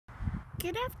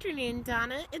Good afternoon,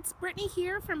 Donna. It's Brittany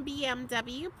here from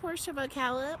BMW Porsche of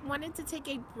Ocala. Wanted to take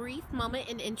a brief moment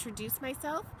and introduce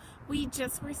myself. We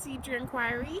just received your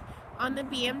inquiry on the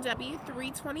BMW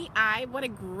 320i. What a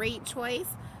great choice.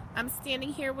 I'm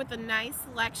standing here with a nice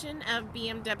selection of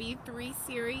BMW 3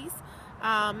 Series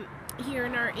here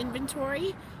in our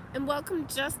inventory. And welcome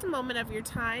just a moment of your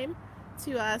time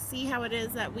to see how it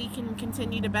is that we can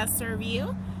continue to best serve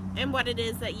you and what it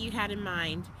is that you had in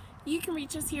mind. You can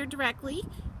reach us here directly,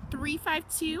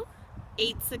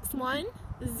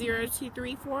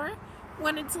 352-861-0234.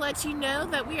 Wanted to let you know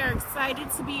that we are excited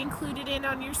to be included in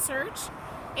on your search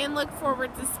and look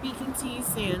forward to speaking to you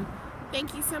soon.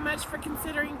 Thank you so much for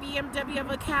considering BMW of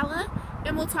Ocala,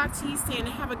 and we'll talk to you soon.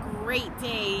 Have a great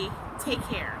day. Take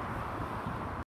care.